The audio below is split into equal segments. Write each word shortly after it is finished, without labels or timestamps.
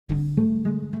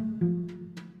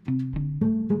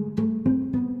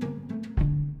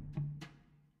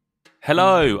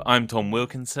Hello, I'm Tom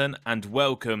Wilkinson, and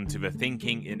welcome to the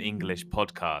Thinking in English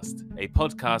podcast, a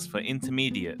podcast for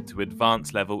intermediate to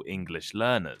advanced level English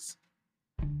learners.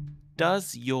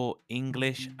 Does your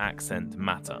English accent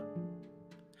matter?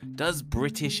 Does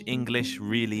British English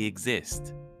really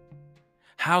exist?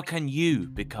 How can you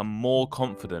become more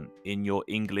confident in your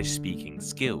English speaking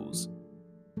skills?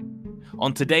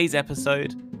 On today's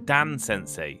episode,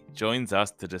 DanSensei joins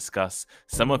us to discuss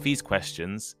some of these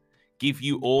questions, give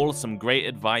you all some great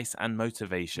advice and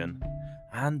motivation,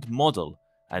 and model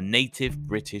a native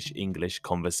British English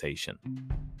conversation.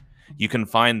 You can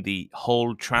find the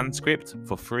whole transcript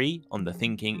for free on the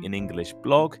Thinking in English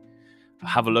blog.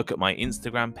 Have a look at my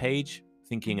Instagram page,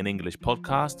 Thinking in English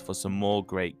Podcast, for some more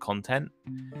great content.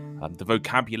 The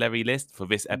vocabulary list for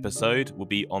this episode will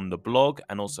be on the blog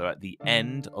and also at the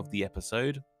end of the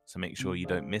episode, so make sure you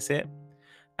don't miss it.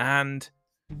 And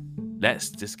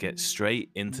let's just get straight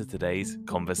into today's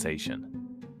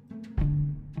conversation.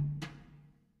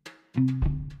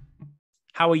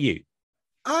 How are you?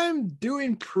 I'm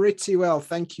doing pretty well.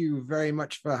 Thank you very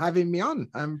much for having me on.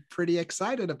 I'm pretty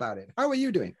excited about it. How are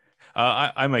you doing?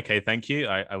 I'm okay, thank you.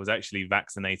 I was actually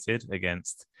vaccinated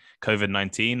against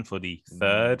COVID-19 for the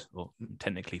third, or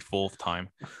technically fourth time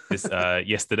this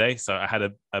yesterday. So I had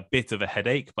a bit of a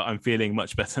headache, but I'm feeling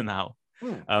much better now.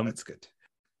 That's good.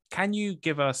 Can you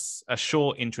give us a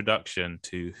short introduction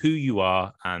to who you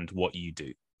are and what you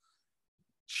do?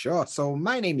 Sure. So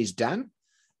my name is Dan.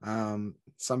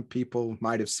 Some people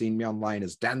might have seen me online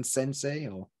as DanSensei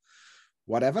or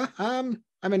whatever. I'm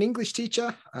an English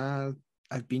teacher.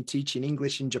 I've been teaching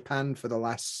English in Japan for the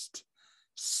last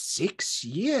 6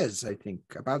 years, I think,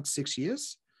 about 6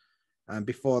 years. And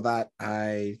before that,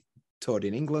 I taught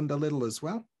in England a little as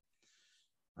well.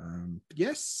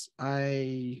 Yes,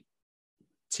 I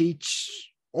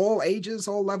teach all ages,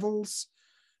 all levels,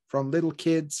 from little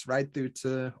kids right through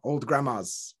to old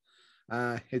grandmas.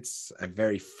 It's a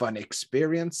very fun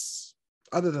experience.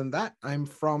 Other than that, I'm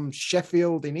from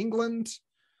Sheffield in England.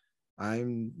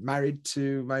 I'm married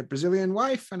to my Brazilian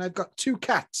wife, and I've got 2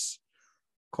 cats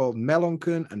called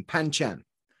Melonkun and Panchan.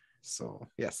 So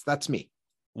yes, that's me.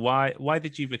 Why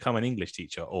did you become an English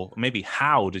teacher? Or maybe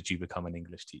how did you become an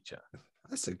English teacher?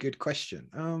 That's a good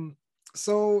question.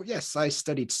 So yes, I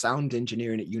studied sound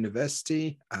engineering at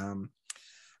university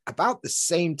about the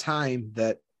same time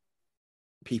that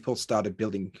people started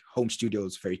building home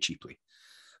studios very cheaply.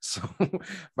 So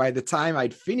by the time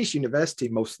I'd finished university,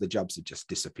 most of the jobs had just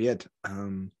disappeared.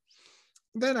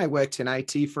 Then I worked in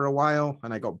IT for a while,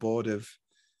 and I got bored of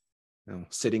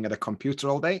sitting at a computer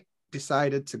all day.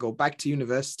 Decided to go back to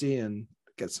university and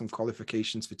get some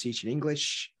qualifications for teaching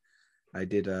English. I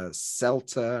did a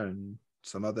CELTA and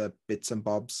some other bits and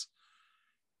bobs,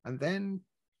 and then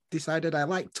decided I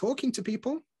like talking to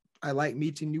people. I like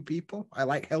meeting new people. I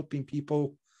like helping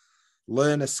people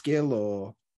learn a skill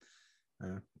or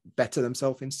better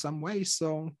themselves in some way.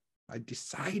 So I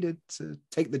decided to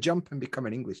take the jump and become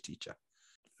an English teacher.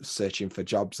 Searching for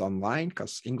jobs online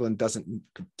because England doesn't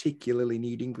particularly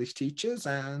need English teachers.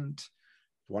 And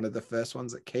one of the first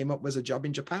ones that came up was a job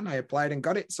in Japan. I applied and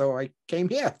got it. So I came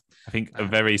here. I think a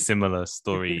very similar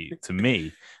story to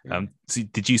me. So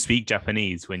did you speak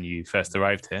Japanese when you first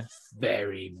arrived here?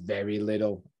 Very, very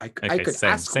little. I could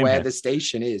ask where the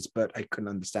station is, but I couldn't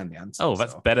understand the answer. Oh,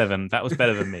 that was better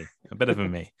than me. Better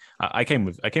than me. I came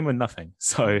with nothing.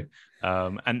 So,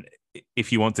 and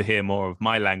if you want to hear more of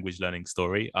my language learning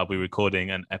story, I'll be recording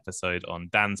an episode on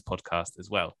Dan's podcast as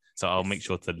well. So I'll make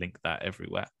sure to link that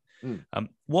everywhere.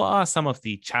 What are some of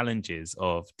the challenges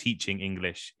of teaching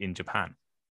English in Japan?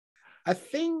 I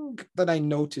think that I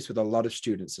notice with a lot of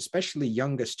students, especially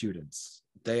younger students,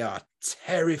 they are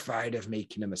terrified of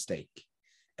making a mistake,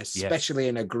 especially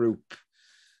in a group.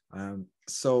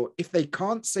 So if they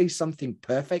can't say something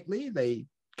perfectly, they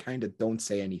kind of don't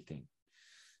say anything.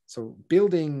 So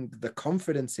building the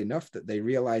confidence enough that they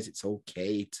realize it's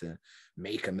okay to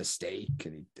make a mistake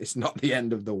and it's not the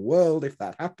end of the world if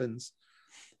that happens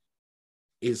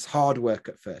is hard work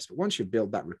at first. But once you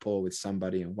build that rapport with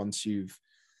somebody and once you've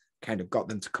kind of got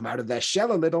them to come out of their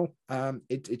shell a little,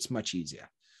 it's much easier.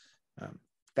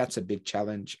 That's a big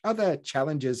challenge. Other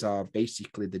challenges are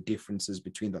basically the differences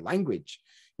between the language.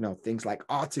 Things like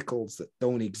articles that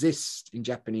don't exist in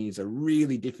Japanese are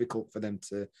really difficult for them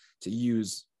to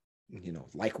use,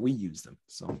 like we use them.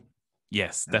 So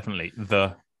yes, definitely.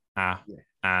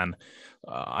 And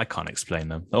I can't explain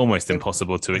them. Almost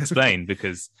impossible to explain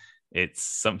because it's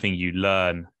something you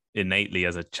learn innately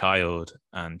as a child,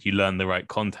 and you learn the right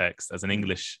context as a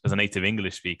native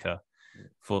English speaker.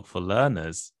 for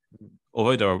learners,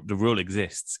 although the rule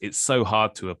exists, it's so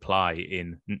hard to apply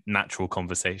in natural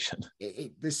conversation.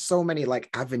 There's so many like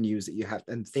avenues that you have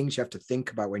and things you have to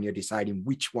think about when you're deciding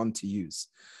which one to use.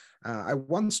 I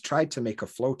once tried to make a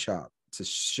flowchart to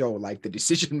show like the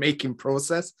decision-making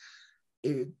process.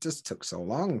 It just took so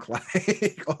long.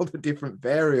 Like all the different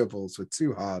variables were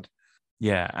too hard.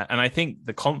 Yeah, and I think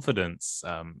the confidence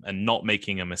and not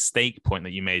making a mistake point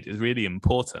that you made is really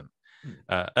important.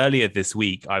 Earlier this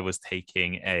week, I was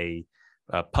taking a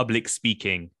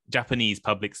Japanese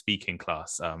public speaking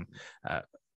class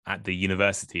at the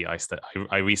university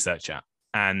I research at.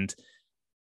 And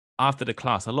after the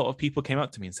class, a lot of people came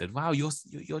up to me and said, "Wow,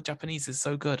 your Japanese is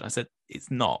so good." I said, "It's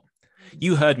not.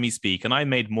 You heard me speak, and I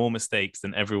made more mistakes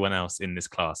than everyone else in this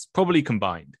class, probably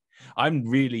combined. I'm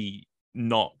really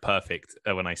not perfect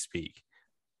when I speak,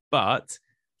 but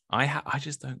I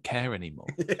just don't care anymore."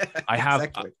 Yeah,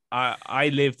 exactly. I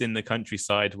lived in the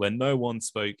countryside where no one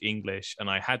spoke English, and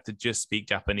I had to just speak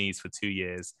Japanese for 2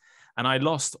 years, and I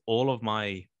lost all of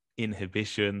my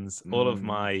inhibitions, all of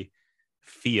my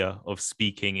fear of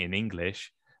speaking in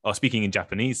English or speaking in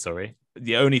Japanese. Sorry,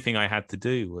 the only thing I had to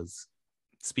do was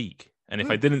speak, and if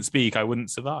I didn't speak, I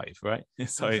wouldn't survive, right?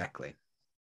 So exactly.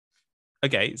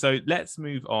 Okay, so let's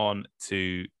move on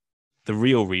to the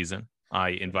real reason I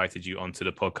invited you onto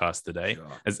the podcast today.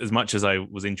 Sure. As much as I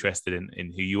was interested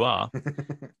in who you are,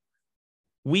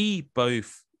 we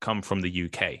both come from the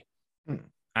UK.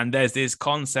 And there's this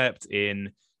concept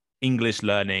in English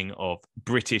learning of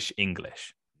British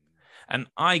English. And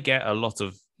I get a lot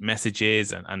of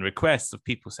messages and requests of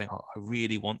people saying, "Oh, I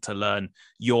really want to learn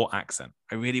your accent.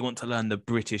 I really want to learn the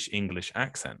British English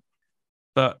accent."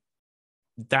 But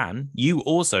Dan, you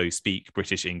also speak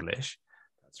British English.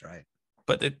 That's right.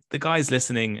 But the guys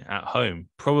listening at home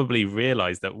probably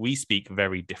realize that we speak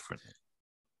very differently.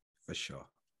 For sure.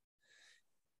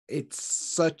 It's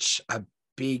such a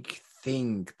big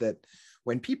thing that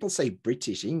when people say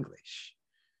British English,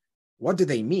 what do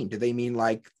they mean? Do they mean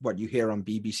like what you hear on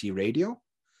BBC Radio?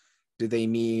 Do they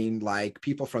mean like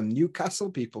people from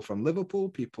Newcastle, people from Liverpool,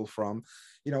 people from,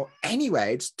 anywhere?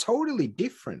 It's totally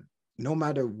different no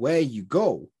matter where you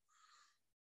go.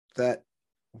 That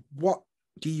what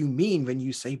do you mean when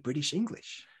you say British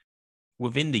English?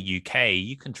 Within the UK,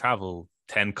 you can travel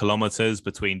 10 kilometers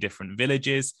between different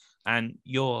villages and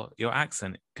your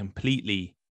accent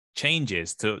completely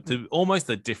changes to almost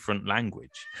a different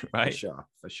language, right?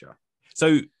 For sure.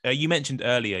 So you mentioned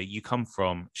earlier you come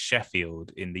from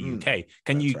Sheffield in the UK.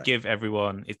 Can you give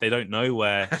everyone, if they don't know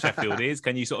where Sheffield is,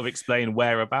 can you sort of explain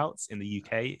whereabouts in the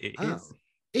UK it is?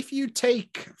 If you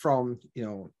take from,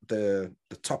 the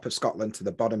top of Scotland to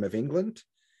the bottom of England,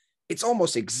 it's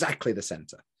almost exactly the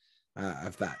center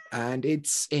of that. And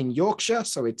it's in Yorkshire,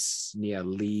 so it's near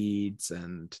Leeds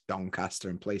and Doncaster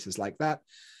and places like that.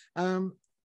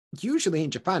 Usually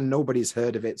in Japan, nobody's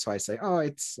heard of it. So I say, oh,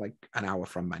 it's like an hour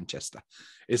from Manchester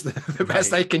is the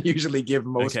best I can usually give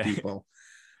most people.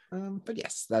 But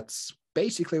yes, that's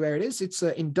basically where it is. It's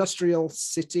an industrial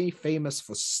city famous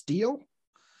for steel.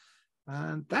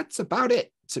 And that's about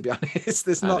it, to be honest.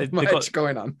 There's not much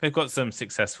going on. They've got some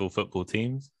successful football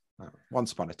teams.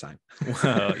 Once upon a time.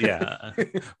 Well, yeah,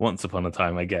 once upon a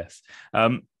time, I guess.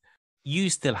 You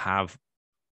still have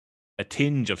a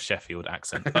tinge of Sheffield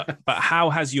accent, but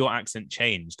how has your accent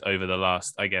changed over the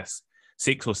last, I guess,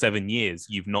 6 or 7 years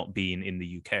you've not been in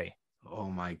the UK? Oh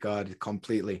my God,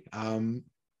 completely.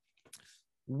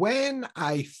 When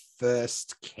I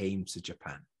first came to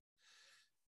Japan,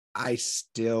 I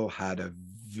still had a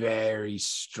very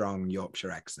strong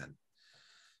Yorkshire accent.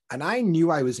 And I knew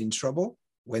I was in trouble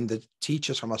when the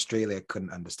teachers from Australia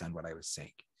couldn't understand what I was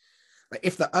saying. Like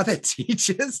if the other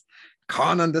teachers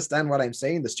can't understand what I'm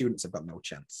saying, the students have got no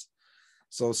chance.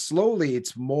 So slowly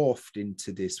it's morphed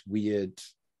into this weird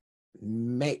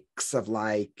mix of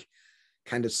like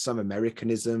kind of some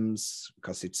Americanisms,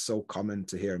 because it's so common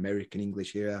to hear American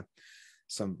English here,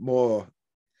 some more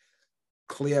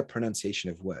clear pronunciation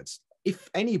of words. If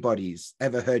anybody's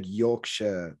ever heard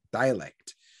Yorkshire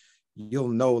dialect, you'll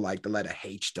know like the letter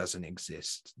H doesn't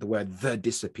exist. The word the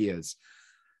disappears.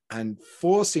 And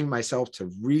forcing myself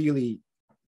to really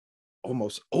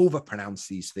almost overpronounce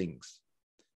these things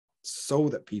so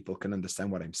that people can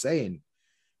understand what I'm saying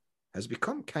has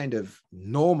become kind of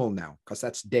normal now, because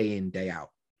that's day in, day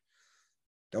out.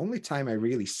 The only time I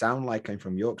really sound like I'm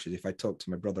from Yorkshire is if I talk to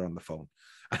my brother on the phone.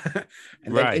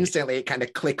 And then instantly it kind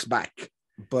of clicks back.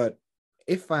 But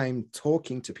if I'm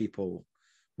talking to people,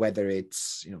 whether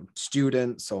it's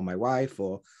students or my wife,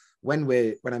 or when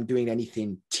I'm doing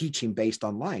anything teaching based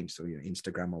online, so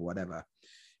Instagram or whatever,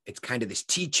 it's kind of this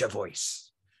teacher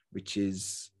voice, which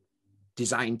is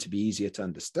designed to be easier to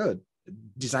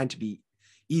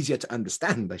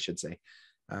understand, I should say.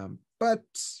 But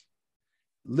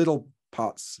little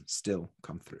parts still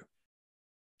come through.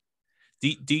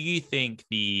 Do you think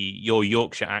your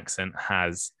Yorkshire accent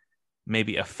has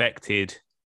maybe affected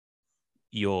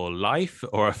your life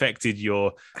or affected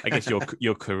your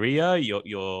career,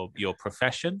 your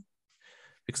profession?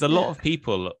 Because a lot of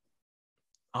people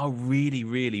are really,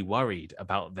 really worried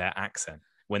about their accent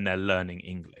when they're learning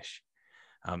English.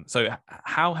 So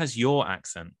how has your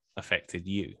accent affected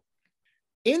you?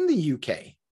 In the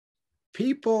UK,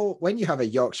 people, when you have a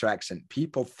Yorkshire accent,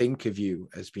 people think of you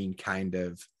as being kind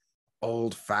of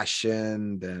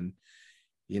old-fashioned and,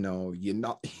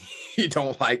 you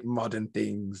don't like modern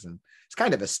things. And it's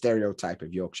kind of a stereotype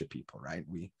of Yorkshire people, right?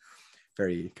 We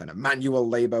very kind of manual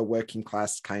labor, working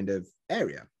class kind of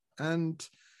area. And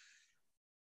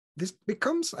this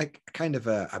becomes like kind of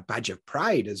a badge of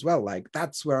pride as well. Like,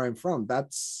 that's where I'm from.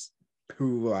 That's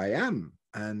who I am.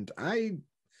 And I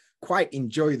quite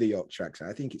enjoy the Yorkshire accent.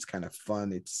 I think it's kind of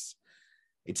fun. It's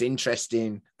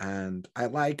interesting. And I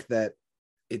like that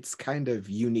it's kind of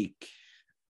unique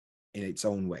in its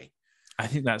own way. I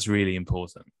think that's really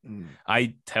important.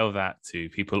 I tell that to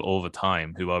people all the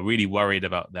time who are really worried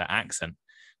about their accent.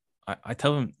 I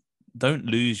tell them, don't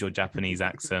lose your Japanese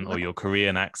accent or your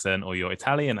Korean accent or your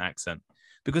Italian accent,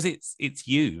 because it's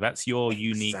you. That's your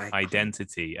unique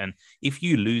identity. And if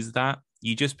you lose that,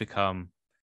 you just become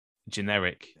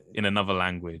generic in another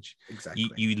language.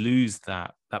 Exactly. You lose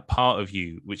that part of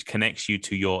you which connects you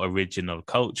to your original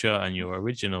culture and your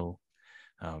original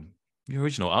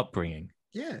upbringing.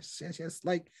 Yes.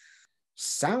 Like,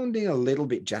 sounding a little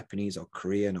bit Japanese or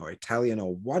Korean or Italian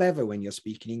or whatever when you're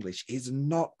speaking English is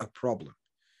not a problem.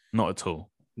 Not at all.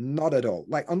 Not at all.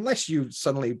 Like, unless you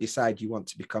suddenly decide you want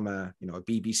to become a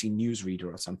BBC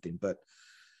newsreader or something, but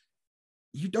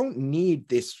you don't need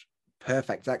this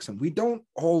perfect accent. We don't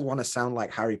all want to sound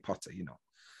like Harry Potter,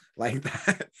 like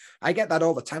that. I get that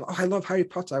all the time. Oh, I love Harry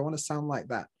Potter. I want to sound like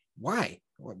that. Why?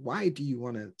 Why do you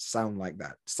want to sound like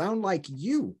that? Sound like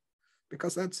you,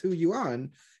 because that's who you are.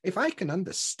 And if I can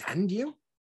understand you,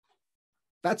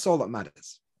 that's all that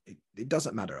matters. It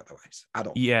doesn't matter otherwise at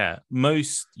all. Yeah,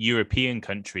 most European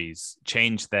countries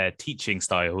changed their teaching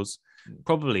styles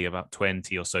probably about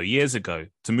 20 or so years ago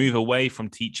to move away from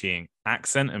teaching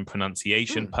accent and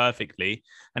pronunciation perfectly,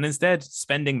 and instead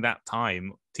spending that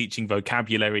time teaching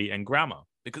vocabulary and grammar,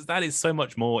 because that is so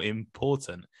much more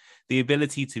important. The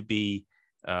ability to be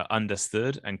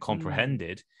understood and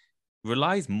comprehended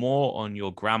relies more on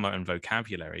your grammar and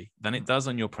vocabulary than it does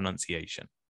on your pronunciation.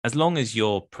 As long as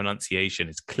your pronunciation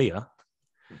is clear,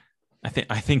 I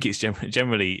think it's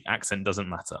generally accent doesn't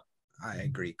matter. I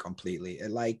agree completely.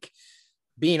 Like,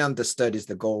 being understood is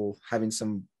the goal. Having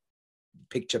some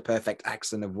picture perfect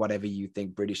accent of whatever you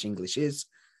think British English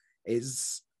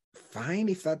is fine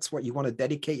if that's what you want to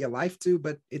dedicate your life to,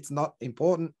 but it's not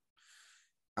important.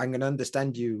 I'm going to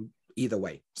understand you either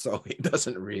way. So it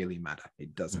doesn't really matter.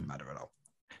 It doesn't matter at all.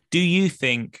 Do you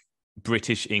think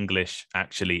British English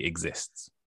actually exists?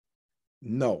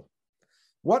 No.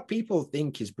 What people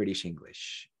think is British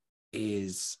English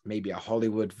is maybe a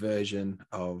Hollywood version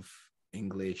of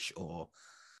English or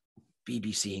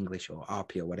BBC English or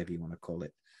RP or whatever you want to call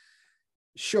it.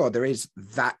 Sure, there is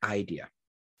that idea,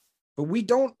 but we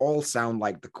don't all sound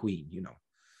like the Queen,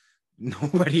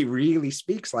 Nobody really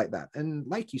speaks like that. And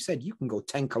like you said, you can go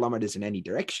 10 kilometers in any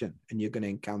direction and you're going to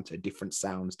encounter different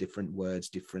sounds, different words,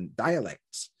 different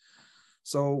dialects.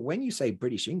 So when you say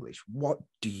British English, what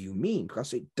do you mean?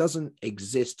 Because it doesn't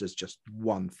exist as just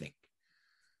one thing.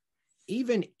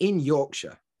 Even in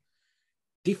Yorkshire,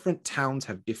 different towns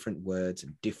have different words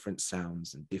and different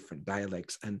sounds and different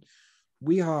dialects, and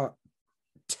we are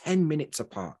 10 minutes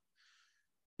apart.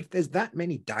 If there's that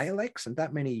many dialects and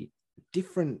that many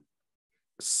different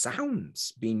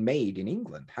sounds being made in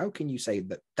England, how can you say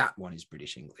that one is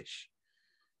British English?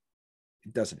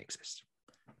 It doesn't exist.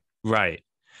 Right.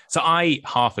 So I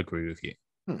half agree with you,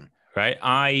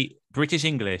 right? British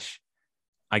English,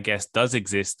 I guess, does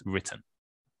exist written.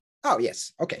 Oh,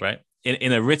 yes. Okay. Right.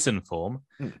 In a written form,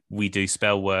 we do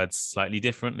spell words slightly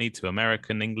differently to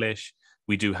American English.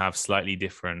 We do have slightly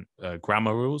different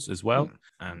grammar rules as well.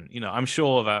 And, I'm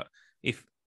sure that if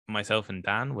myself and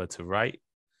Dan were to write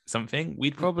something,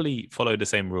 we'd probably follow the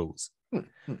same rules.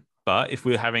 But if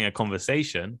we're having a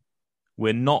conversation,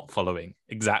 we're not following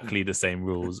exactly the same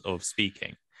rules of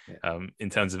speaking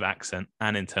in terms of accent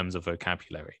and in terms of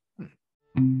vocabulary.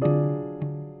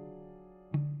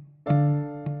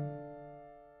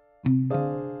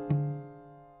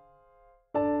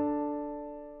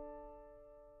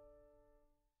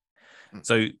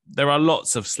 So there are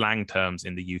lots of slang terms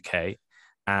in the UK,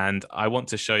 and I want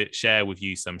to share with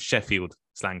you some Sheffield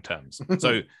slang terms.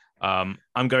 So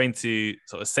I'm going to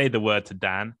sort of say the word to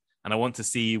Dan, and I want to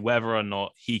see whether or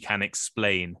not he can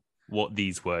explain what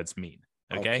these words mean.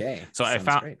 Okay. So I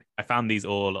found these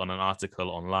all on an article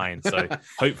online. So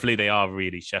hopefully they are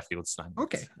really Sheffield slang.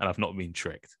 Okay. And I've not been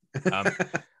tricked.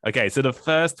 Okay. So the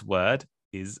first word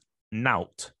is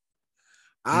nout.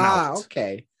 Nout.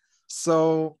 Okay.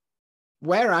 So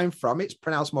where I'm from, it's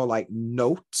pronounced more like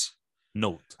note.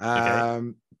 Note.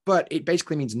 Okay. But it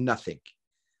basically means nothing.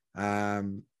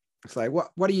 It's like,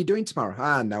 what are you doing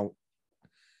tomorrow? No.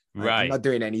 Right. I'm not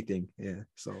doing anything. Yeah.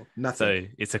 So nothing. So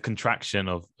it's a contraction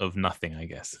of nothing, I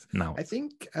guess. Now I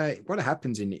think what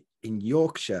happens in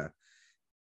Yorkshire,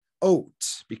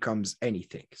 oat becomes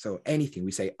anything. So anything,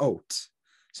 we say oat.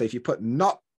 So if you put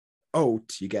not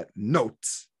oat, you get note.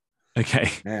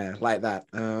 Okay. Yeah, like that.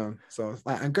 So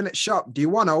like, I'm gonna shop. Do you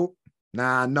want oat?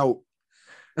 Nah, no.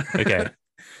 Okay.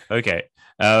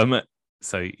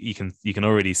 So you can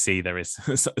already see there is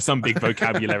some big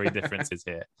vocabulary differences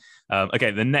here.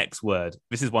 Okay, the next word.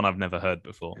 This is one I've never heard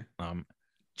before.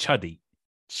 Chuddy.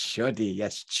 Chuddy,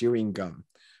 yes, chewing gum.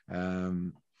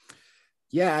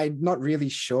 Yeah, I'm not really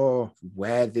sure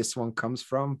where this one comes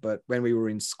from, but when we were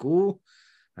in school,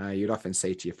 you'd often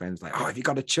say to your friends, like, "Oh, have you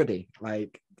got a chuddy?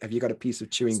 Like, have you got a piece of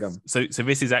chewing gum?" So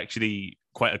this is actually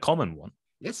quite a common one.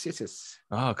 Yes.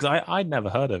 Oh, because I'd never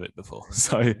heard of it before.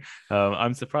 So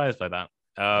I'm surprised by that.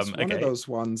 It's one of those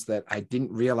ones that I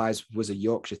didn't realize was a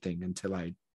Yorkshire thing until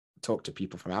I talked to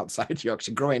people from outside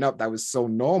Yorkshire. Growing up, that was so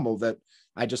normal that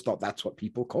I just thought that's what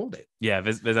people called it. Yeah,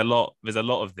 there's a lot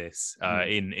of this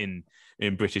in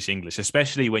British English,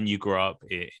 especially when you grow up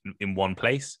in one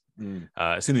place.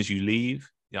 As soon as you leave,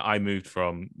 I moved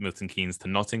from Milton Keynes to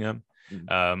Nottingham,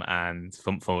 and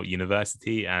for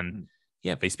university, and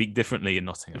yeah, they speak differently in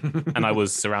Nottingham. And I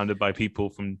was surrounded by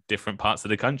people from different parts of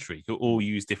the country who all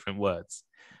use different words.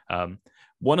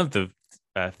 One of the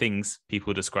things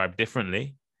people describe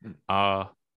differently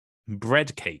are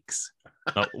bread cakes.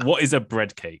 What is a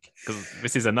bread cake? Because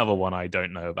this is another one I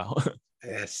don't know about.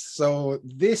 Yes. So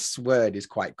this word is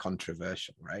quite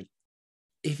controversial, right?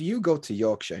 If you go to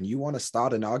Yorkshire and you want to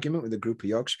start an argument with a group of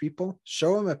Yorkshire people,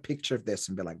 show them a picture of this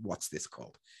and be like, what's this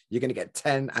called? You're going to get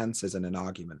 10 answers in an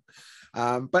argument.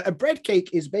 But a bread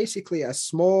cake is basically a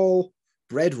small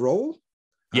bread roll.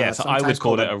 Yeah, so I would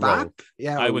call it a roll.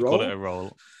 Yeah, I would call it a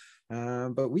roll.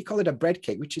 But we call it a bread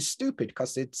cake, which is stupid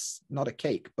because it's not a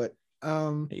cake, but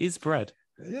it is bread.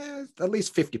 Yeah, at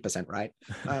least 50%, right?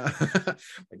 But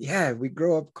yeah, we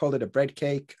grew up, called it a bread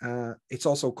cake. It's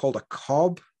also called a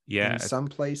cob. Yeah, in some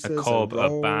places. A cob,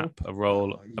 a bap, a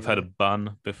roll. I've heard a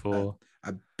bun before.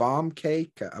 A balm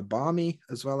cake, a balmy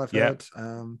as well, I've heard.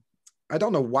 I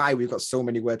don't know why we've got so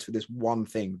many words for this one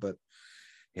thing, but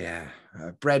yeah,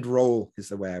 bread roll is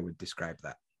the way I would describe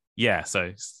that. Yeah, so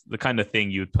it's the kind of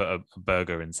thing you would put a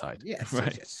burger inside. Yes,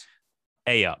 right? Yes.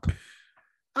 A up.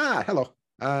 Hello.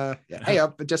 A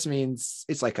up, it just means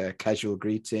it's like a casual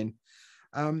greeting.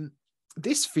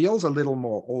 This feels a little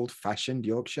more old-fashioned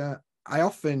Yorkshire. I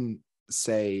often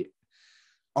say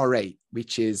all right,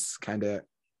 which is kind of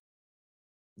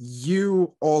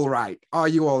you all right. Are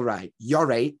you all right? You're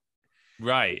right.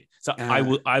 Right. So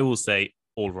I will say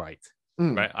all right.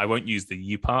 Right. I won't use the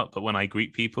you part, but when I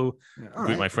greet people,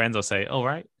 greet my friends, I'll say all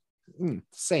right.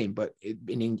 Same, but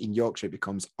in Yorkshire it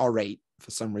becomes all right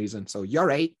for some reason. So you're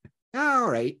right. All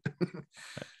right.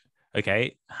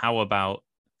 Okay. How about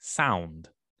sound?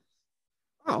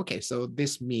 Oh, okay. So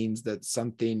this means that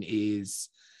something is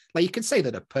like, you could say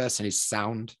that a person is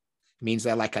sound. It means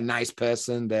they're like a nice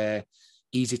person. They're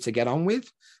easy to get on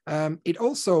with. It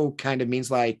also kind of means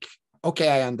like, okay,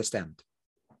 I understand.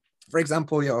 For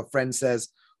example, your friend says,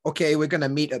 okay, we're going to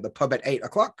meet at the pub at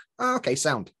 8:00. Oh, okay,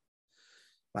 sound.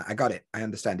 Like, I got it. I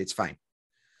understand. It's fine.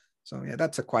 So yeah,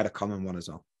 that's quite a common one as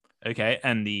well. Okay.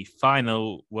 And the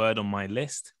final word on my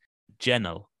list,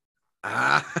 gentle.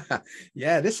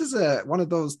 Yeah, this is one of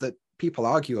those that people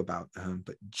argue about.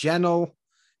 But gentle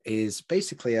is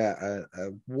basically a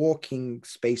walking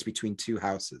space between two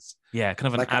houses. Yeah,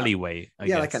 kind of like an alleyway. I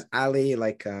guess. Like an alley,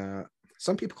 like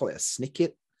some people call it a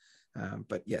snicket.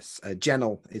 But yes, a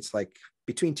gentle, it's like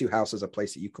between two houses, a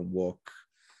place that you can walk.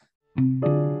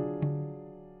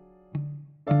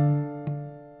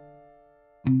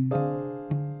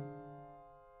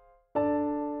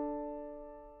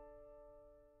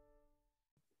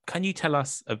 Can you tell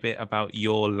us a bit about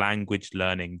your language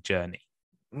learning journey?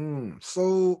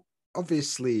 So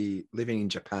obviously living in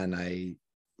Japan, I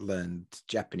learned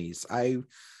Japanese. I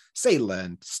say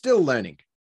learned, still learning.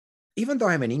 Even though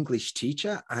I'm an English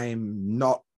teacher, I'm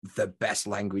not the best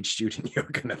language student you're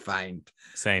going to find.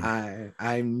 Same.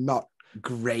 I'm not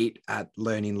great at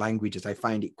learning languages. I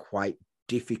find it quite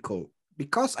difficult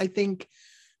because I think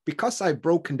because I've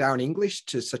broken down English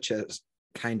to such a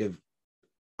kind of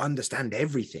understand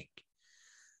everything,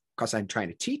 because I'm trying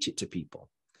to teach it to people,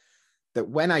 that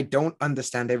when I don't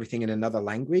understand everything in another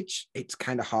language, it's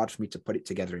kind of hard for me to put it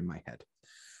together in my head.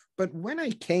 But when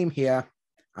I came here,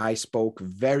 I spoke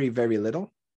very, very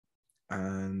little.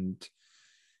 And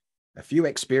a few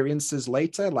experiences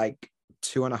later, like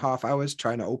 2.5 hours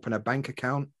trying to open a bank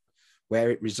account, where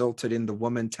it resulted in the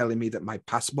woman telling me that my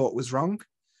passport was wrong,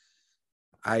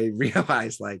 I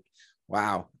realized like,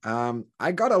 wow,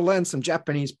 I got to learn some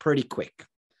Japanese pretty quick.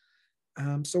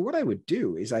 So what I would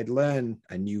do is I'd learn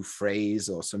a new phrase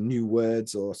or some new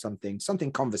words or something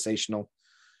conversational.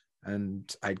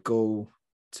 And I'd go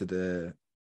to the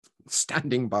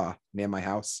standing bar near my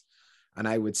house and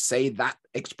I would say that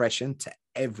expression to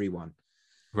everyone.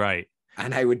 Right.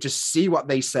 And I would just see what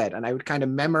they said. And I would kind of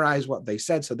memorize what they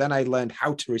said. So then I learned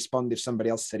how to respond if somebody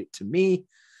else said it to me.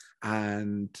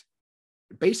 And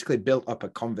basically built up a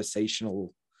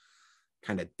conversational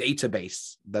kind of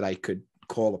database that I could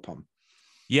call upon.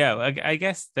 Yeah, I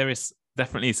guess there is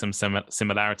definitely some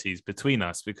similarities between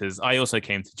us, because I also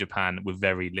came to Japan with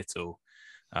very little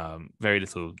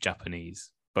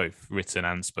Japanese, both written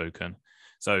and spoken.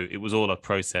 So it was all a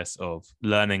process of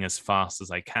learning as fast as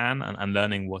I can and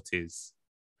learning what is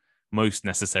most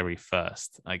necessary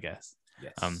first, I guess.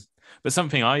 Yes. But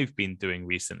something I've been doing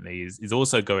recently is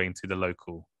also going to the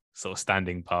local sort of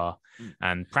standing bar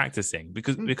and practicing,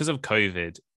 because of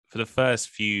COVID. For the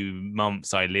first few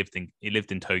months I lived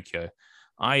in Tokyo,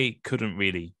 I couldn't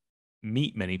really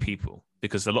meet many people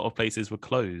because a lot of places were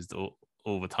closed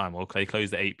all the time, or they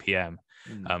closed at 8 p.m.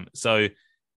 So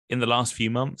in the last few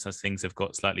months, as things have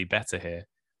got slightly better here,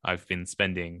 I've been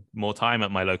spending more time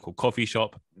at my local coffee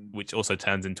shop, which also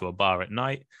turns into a bar at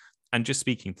night, and just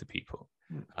speaking to people.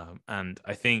 And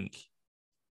I think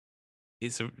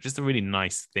it's just a really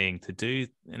nice thing to do,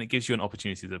 and it gives you an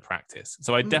opportunity to practice.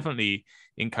 So I definitely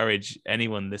encourage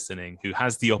anyone listening who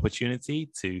has the opportunity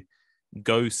to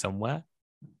go somewhere.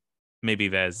 Maybe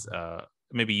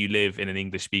maybe you live in an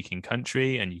English-speaking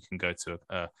country and you can go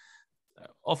to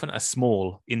often a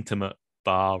small, intimate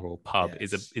bar or pub.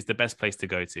 Yes. is the best place to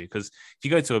go to, because if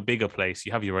you go to a bigger place,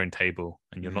 you have your own table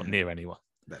and you're not near anyone.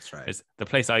 That's right. The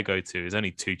place I go to is only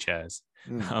 2 chairs.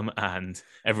 And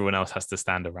everyone else has to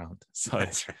stand around. So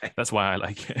that's why I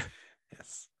like it.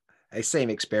 Yes. A same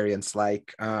experience,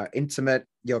 like intimate,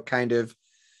 you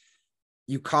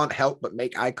can't help but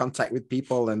make eye contact with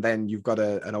people, and then you've got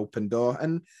an open door.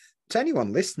 And to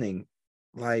anyone listening,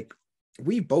 like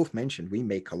we both mentioned, we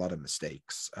make a lot of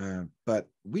mistakes, but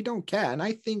we don't care. And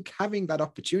I think having that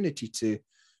opportunity to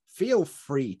feel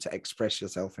free to express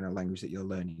yourself in a language that you're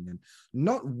learning and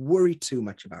not worry too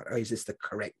much about, is this the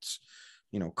correct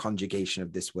conjugation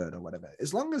of this word or whatever.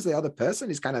 As long as the other person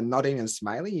is kind of nodding and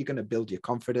smiling, you're going to build your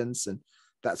confidence, and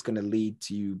that's going to lead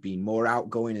to you being more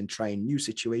outgoing and trying new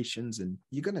situations. And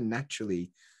you're going to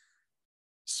naturally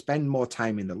spend more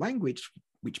time in the language,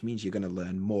 which means you're going to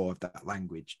learn more of that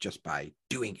language just by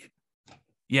doing it.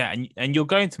 Yeah, and you're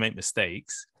going to make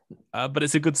mistakes, but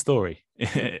it's a good story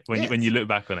when you look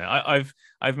back on it.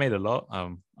 I've made a lot.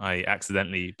 I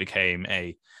accidentally became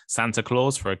a Santa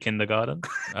Claus for a kindergarten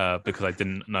because I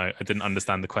didn't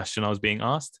understand the question I was being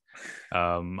asked.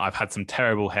 I've had some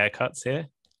terrible haircuts here.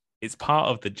 It's part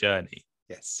of the journey.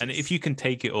 Yes. And if you can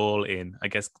take it all in, I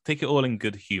guess, take it all in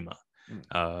good humor.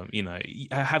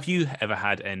 Have you ever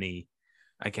had any,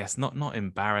 I guess, not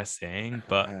embarrassing,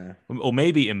 but or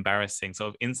maybe embarrassing sort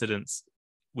of incidents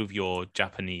with your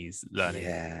Japanese learning?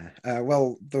 Yeah.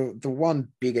 Well, the one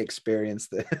big experience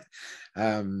that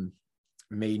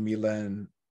made me learn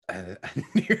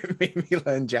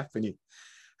Japanese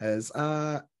is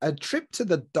a trip to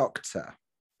the doctor.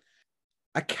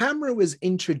 A camera was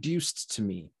introduced to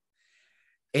me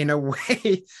in a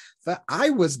way that I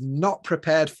was not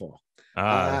prepared for.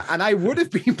 And I would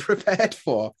have been prepared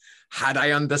for had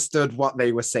I understood what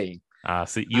they were saying.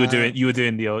 So you were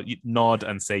doing the nod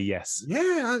and say yes.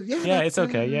 Yeah, it's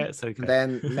okay. Yeah, it's okay. And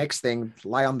then next thing,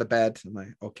 lie on the bed. I'm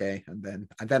like, okay. And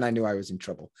then I knew I was in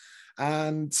trouble.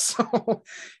 And so,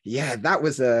 yeah, that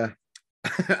was a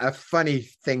funny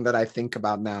thing that I think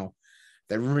about now.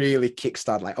 That really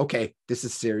kickstart, like, okay, this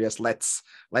is serious. Let's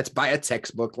buy a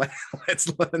textbook. Let's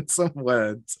learn some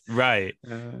words. Right.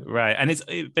 And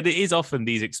it is often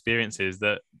these experiences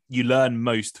that you learn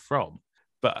most from.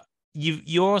 But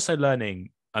you're also learning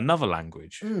another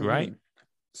language, right?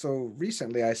 So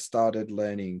recently I started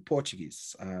learning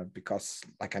Portuguese because,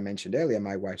 like I mentioned earlier,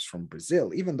 my wife's from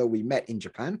Brazil. Even though we met in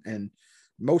Japan and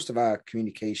most of our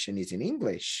communication is in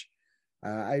English,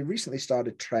 I recently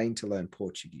started trying to learn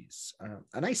Portuguese.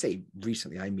 And I say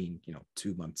recently, I mean,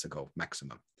 2 months ago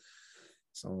maximum.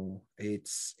 So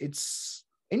it's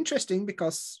interesting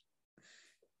because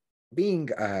being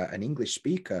an English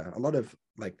speaker, a lot of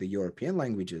like the European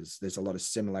languages, there's a lot of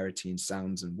similarity in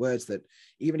sounds and words that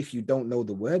even if you don't know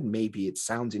the word, maybe it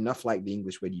sounds enough like the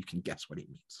English word you can guess what it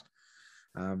means.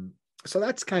 So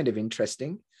that's kind of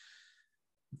interesting.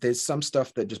 There's some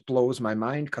stuff that just blows my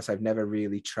mind because I've never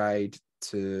really tried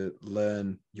to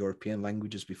learn European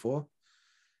languages before.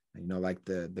 Like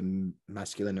the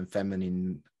masculine and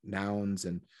feminine nouns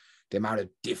and the amount of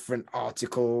different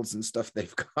articles and stuff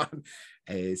they've got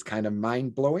is kind of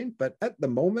mind-blowing. But at the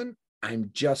moment,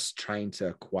 I'm just trying to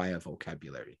acquire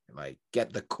vocabulary, like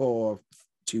get the core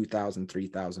 2,000,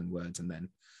 3,000 words and then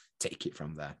take it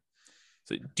from there.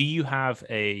 So do you have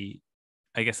a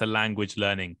language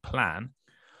learning plan,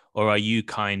 or are you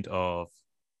kind of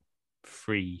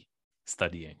free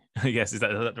studying? I guess, is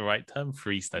that the right term?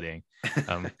 Free studying.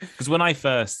 Because when I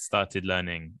first started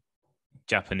learning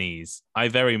Japanese, I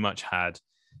very much had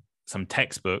some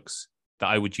textbooks that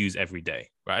I would use every day,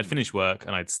 right? I'd finish work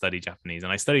and I'd study Japanese,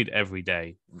 and I studied every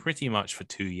day pretty much for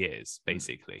 2 years,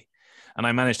 basically. And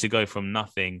I managed to go from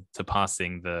nothing to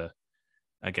passing the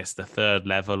third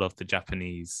level of the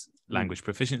Japanese language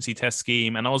proficiency test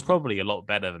scheme. And I was probably a lot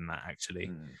better than that, actually.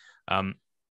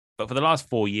 But for the last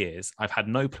 4 years, I've had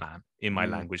no plan in my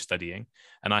language studying,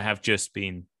 and I have just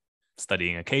been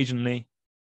studying occasionally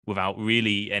without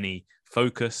really any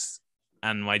focus,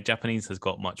 and my Japanese has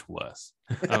got much worse.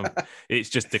 It's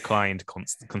just declined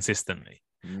consistently.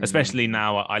 Especially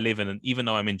now, I live even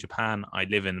though I'm in Japan, I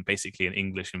live in basically an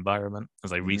English environment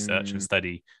as I research and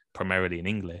study primarily in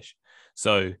English.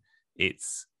 So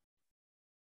it's,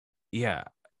 yeah.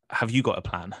 Have you got a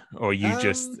plan, or are you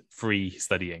just free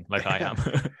studying like I am?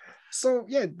 So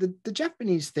yeah, the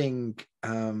Japanese thing,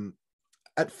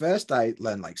 at first I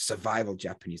learned like survival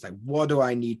Japanese, like what do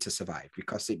I need to survive?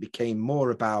 Because it became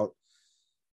more about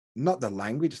not the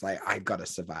language, like I gotta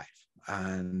survive.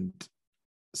 And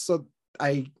so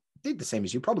I did the same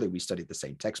as you. Probably we studied the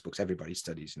same textbooks. Everybody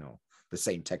studies, the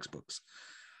same textbooks.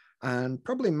 And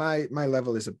probably my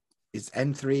level is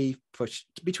N3, push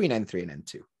between N3 and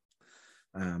N2.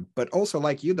 But also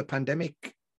like you, the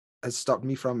pandemic has stopped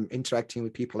me from interacting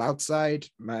with people outside.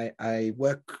 I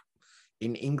work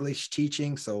in English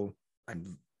teaching, so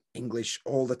I'm English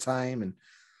all the time, and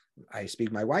I speak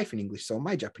to my wife in English, so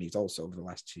my Japanese also over the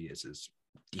last 2 years has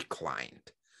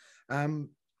declined.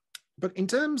 But in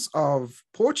terms of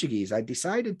Portuguese, I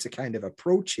decided to kind of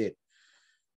approach it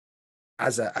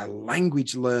as a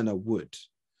language learner would.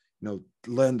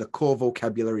 Learn the core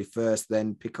vocabulary first,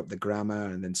 then pick up the grammar,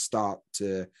 and then start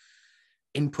to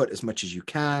input as much as you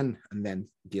can, and then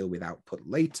deal with output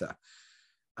later.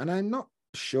 And I'm not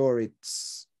sure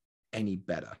it's any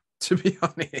better, to be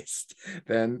honest.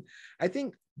 Then I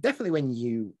think definitely when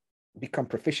you become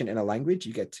proficient in a language,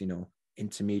 you get to,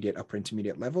 intermediate, upper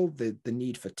intermediate level, the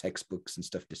need for textbooks and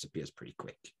stuff disappears pretty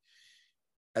quick.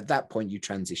 At that point, you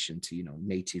transition to,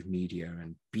 native media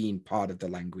and being part of the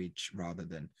language rather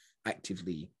than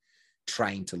actively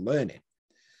trying to learn it.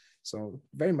 So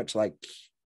very much like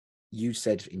you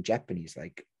said in Japanese,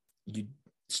 like you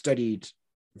studied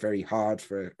very hard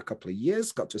for a couple of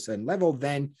years, got to a certain level,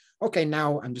 then, okay,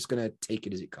 now I'm just going to take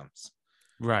it as it comes.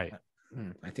 Right.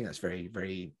 I think that's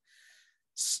I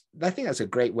think that's a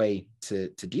great way to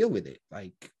deal with it.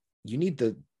 Like you need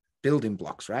the building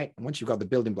blocks, right? And once you've got the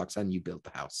building blocks, then you build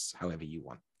the house however you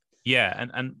want. Yeah.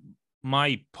 And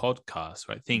my podcast,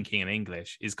 right, Thinking in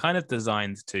English, is kind of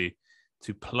designed to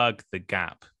plug the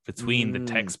gap between the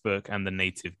textbook and the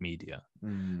native media,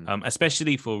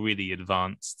 especially for really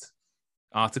advanced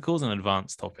articles and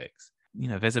advanced topics.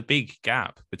 There's a big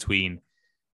gap between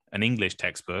an English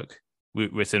textbook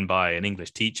written by an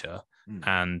English teacher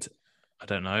and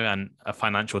a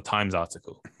Financial Times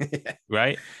article,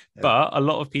 right? Yeah. But a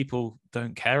lot of people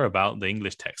don't care about the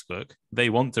English textbook.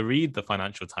 They want to read the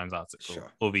Financial Times article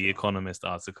or the Economist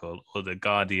article or the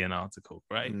Guardian article,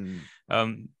 right?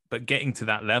 But getting to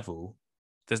that level,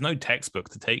 there's no textbook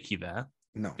to take you there.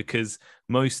 No. Because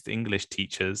most English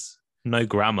teachers know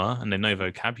grammar and they know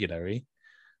vocabulary,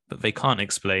 but they can't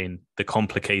explain the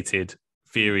complicated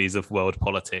theories of world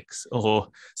politics or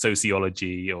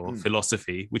sociology or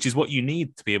philosophy, which is what you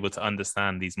need to be able to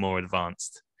understand these more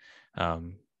advanced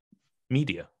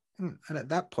media. And at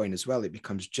that point as well, it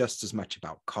becomes just as much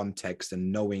about context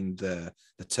and knowing the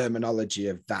terminology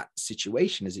of that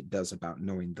situation as it does about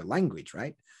knowing the language,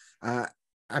 right?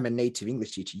 I'm a native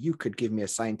English teacher. You could give me a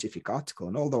scientific article,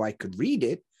 and although I could read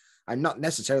it, I'm not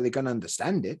necessarily going to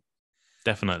understand it.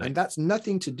 Definitely. And that's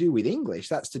nothing to do with English.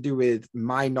 That's to do with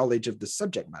my knowledge of the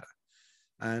subject matter.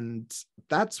 And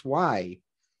that's why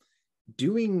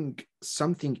doing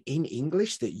something in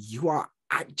English that you are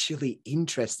actually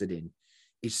interested in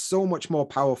is so much more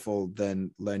powerful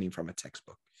than learning from a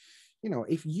textbook. You know,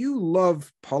 if you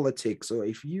love politics, or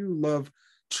if you love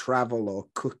travel or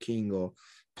cooking or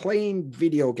playing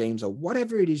video games or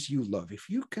whatever it is you love, if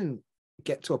you can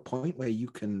get to a point where you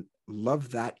can love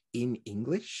that in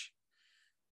English,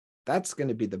 that's going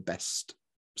to be the best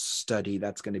study.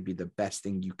 That's going to be the best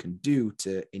thing you can do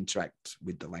to interact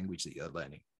with the language that you're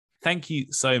learning. Thank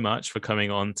you so much for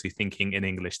coming on to Thinking in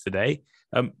English today.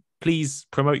 Please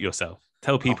promote yourself.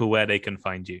 Tell people where they can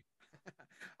find you.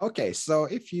 Okay, so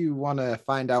if you want to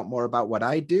find out more about what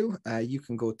I do, you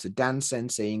can go to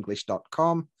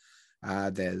dansenseienglish.com.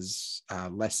 There's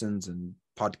lessons and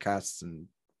podcasts and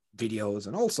videos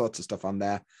and all sorts of stuff on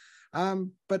there.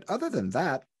 But other than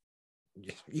that,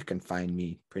 you can find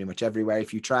me pretty much everywhere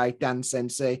if you try Dan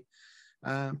Sensei.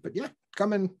 But yeah,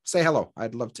 come and say hello.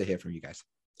 I'd love to hear from you guys.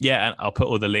 Yeah, and I'll put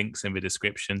all the links in the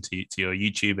description to your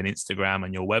YouTube and Instagram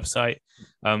and your website.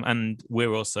 And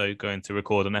we're also going to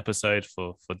record an episode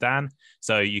for Dan,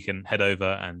 so you can head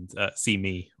over and see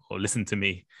me or listen to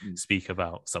me speak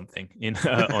about something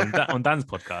on Dan's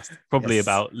podcast, probably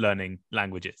about learning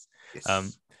languages.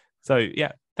 Yes. So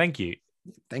yeah, thank you.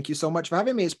 Thank you so much for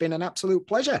having me. It's been an absolute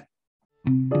pleasure.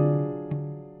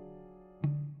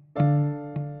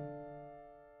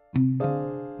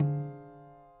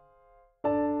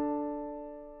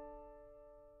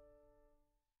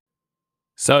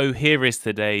 So here is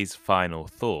today's final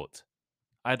thought.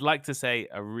 I'd like to say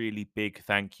a really big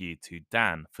thank you to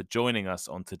Dan for joining us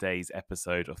on today's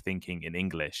episode of Thinking in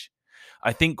English.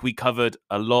 I think we covered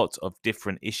a lot of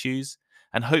different issues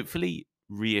and hopefully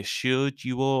reassured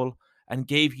you all and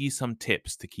gave you some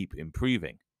tips to keep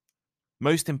improving.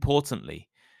 Most importantly,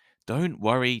 don't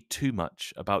worry too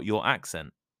much about your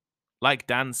accent. Like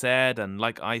Dan said, and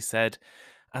like I said,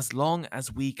 as long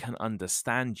as we can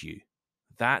understand you,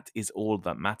 that is all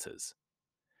that matters.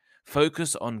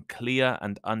 Focus on clear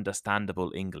and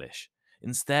understandable English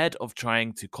instead of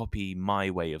trying to copy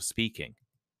my way of speaking.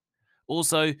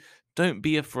 Also, don't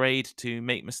be afraid to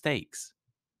make mistakes.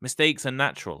 Mistakes are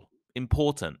natural,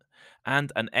 important,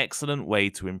 and an excellent way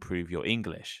to improve your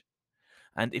English.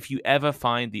 And if you ever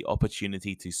find the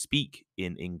opportunity to speak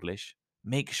in English,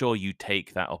 make sure you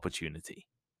take that opportunity.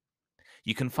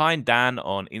 You can find Dan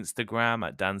on Instagram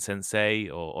at DanSensei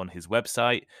or on his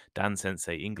website,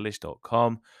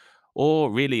 dansenseienglish.com,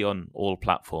 or really on all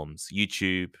platforms,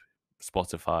 YouTube,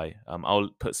 Spotify. I'll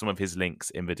put some of his links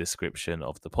in the description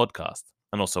of the podcast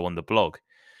and also on the blog.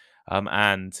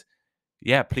 And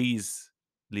yeah, please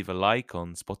leave a like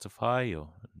on Spotify or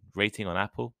rating on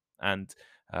Apple. And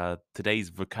today's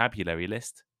vocabulary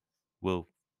list will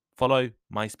follow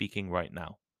my speaking right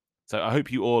now. So I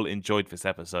hope you all enjoyed this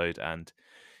episode. And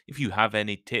if you have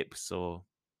any tips or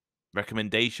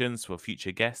recommendations for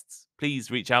future guests, please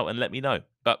reach out and let me know.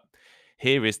 But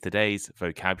here is today's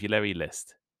vocabulary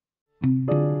list.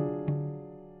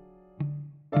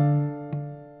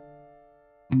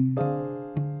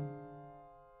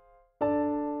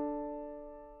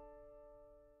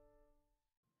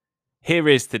 Here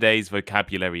is today's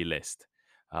vocabulary list.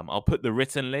 I'll put the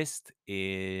written list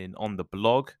on the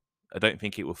blog. I don't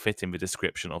think it will fit in the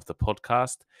description of the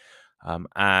podcast.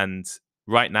 And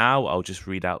right now, I'll just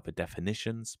read out the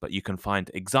definitions, but you can find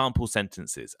example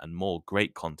sentences and more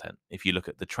great content if you look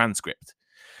at the transcript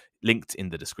linked in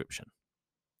the description.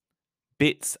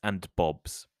 Bits and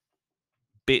bobs.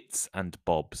 Bits and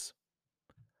bobs.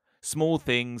 Small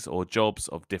things or jobs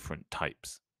of different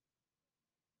types.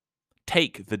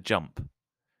 Take the jump.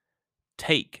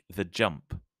 Take the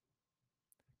jump.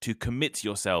 To commit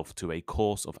yourself to a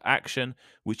course of action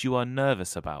which you are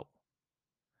nervous about.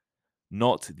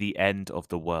 Not the end of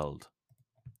the world.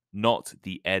 Not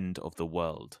the end of the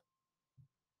world.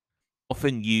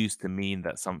 Often used to mean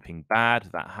that something bad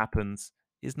that happens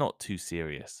is not too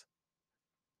serious.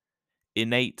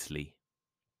 Innately.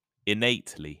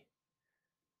 Innately.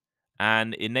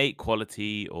 An innate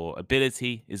quality or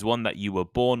ability is one that you were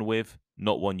born with,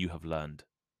 not one you have learned.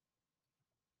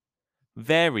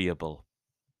 Variable.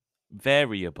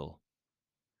 Variable.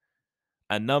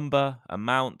 A number,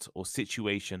 amount, or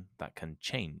situation that can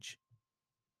change.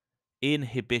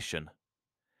 Inhibition.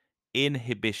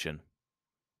 Inhibition.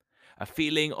 A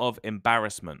feeling of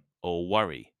embarrassment or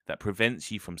worry that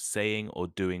prevents you from saying or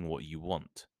doing what you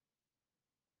want.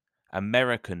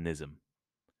 Americanism.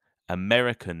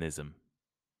 Americanism.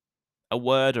 A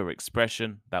word or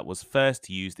expression that was first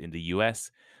used in the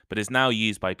US but is now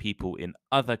used by people in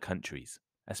other countries,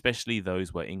 especially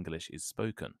those where English is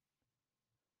spoken.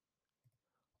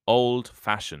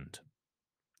 Old-fashioned.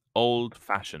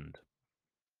 Old-fashioned.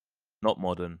 Not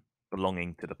modern,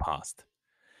 belonging to the past.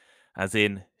 As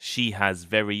in, she has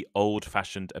very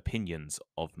old-fashioned opinions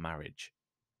of marriage.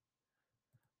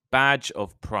 Badge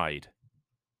of pride.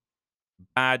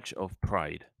 Badge of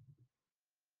pride.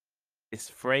 This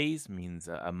phrase means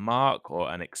a mark or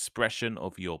an expression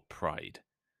of your pride.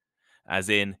 As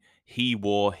in, he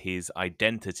wore his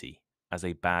identity as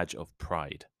a badge of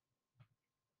pride.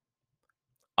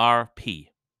 RP.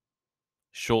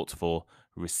 Short for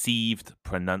received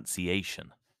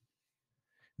pronunciation.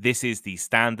 This is the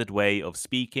standard way of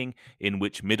speaking in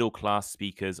which middle-class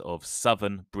speakers of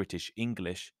Southern British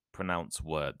English pronounce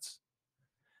words.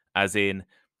 As in,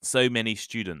 so many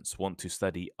students want to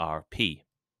study RP,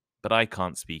 but I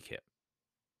can't speak it.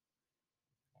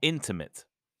 Intimate.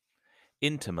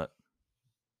 Intimate.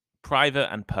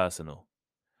 Private and personal.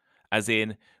 As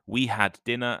in, we had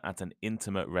dinner at an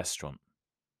intimate restaurant.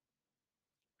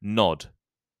 Nod.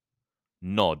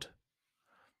 Nod.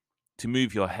 To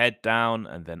move your head down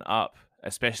and then up,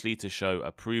 especially to show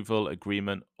approval,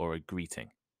 agreement, or a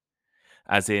greeting.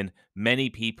 As in,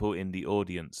 many people in the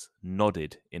audience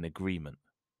nodded in agreement.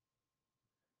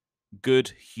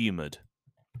 Good-humoured.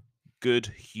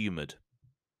 Good-humoured.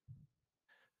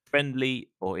 Friendly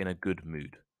or in a good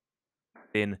mood.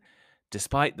 In,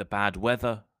 despite the bad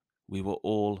weather, we were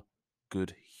all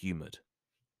good-humoured.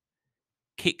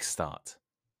 Kickstart.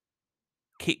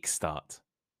 Kickstart.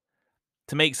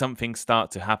 To make something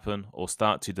start to happen or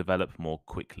start to develop more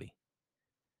quickly.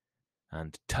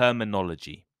 And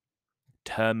terminology.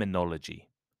 Terminology.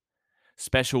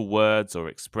 Special words or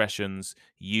expressions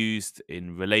used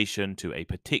in relation to a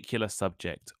particular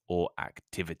subject or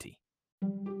activity.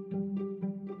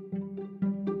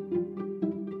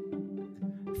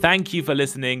 Thank you for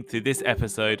listening to this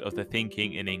episode of the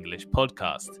Thinking in English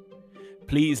podcast.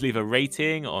 Please leave a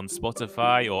rating on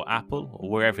Spotify or Apple or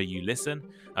wherever you listen.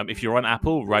 If you're on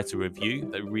Apple, write a review.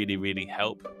 That really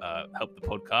help the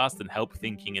podcast and help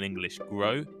Thinking in English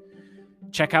grow.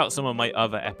 Check out some of my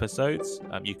other episodes.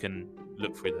 You can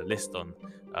look through the list on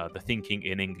the Thinking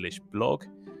in English blog.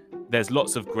 There's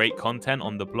lots of great content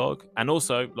on the blog and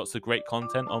also lots of great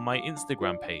content on my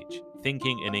Instagram page,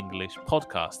 Thinking in English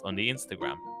Podcast on the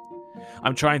Instagram.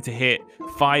 I'm trying to hit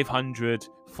 500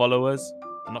 followers.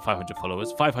 Not 500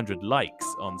 followers, 500 likes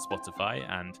on Spotify,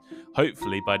 and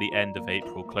hopefully by the end of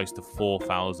April, close to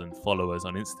 4,000 followers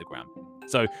on Instagram.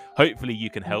 So hopefully you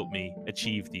can help me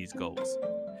achieve these goals.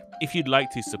 If you'd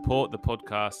like to support the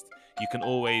podcast, you can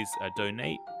always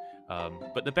donate.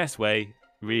 But the best way,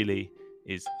 really,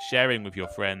 is sharing with your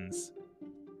friends,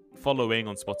 following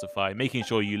on Spotify, making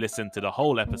sure you listen to the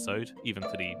whole episode, even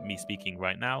to me speaking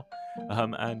right now.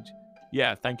 And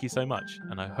yeah, thank you so much.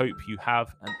 And I hope you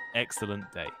have an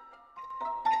excellent day.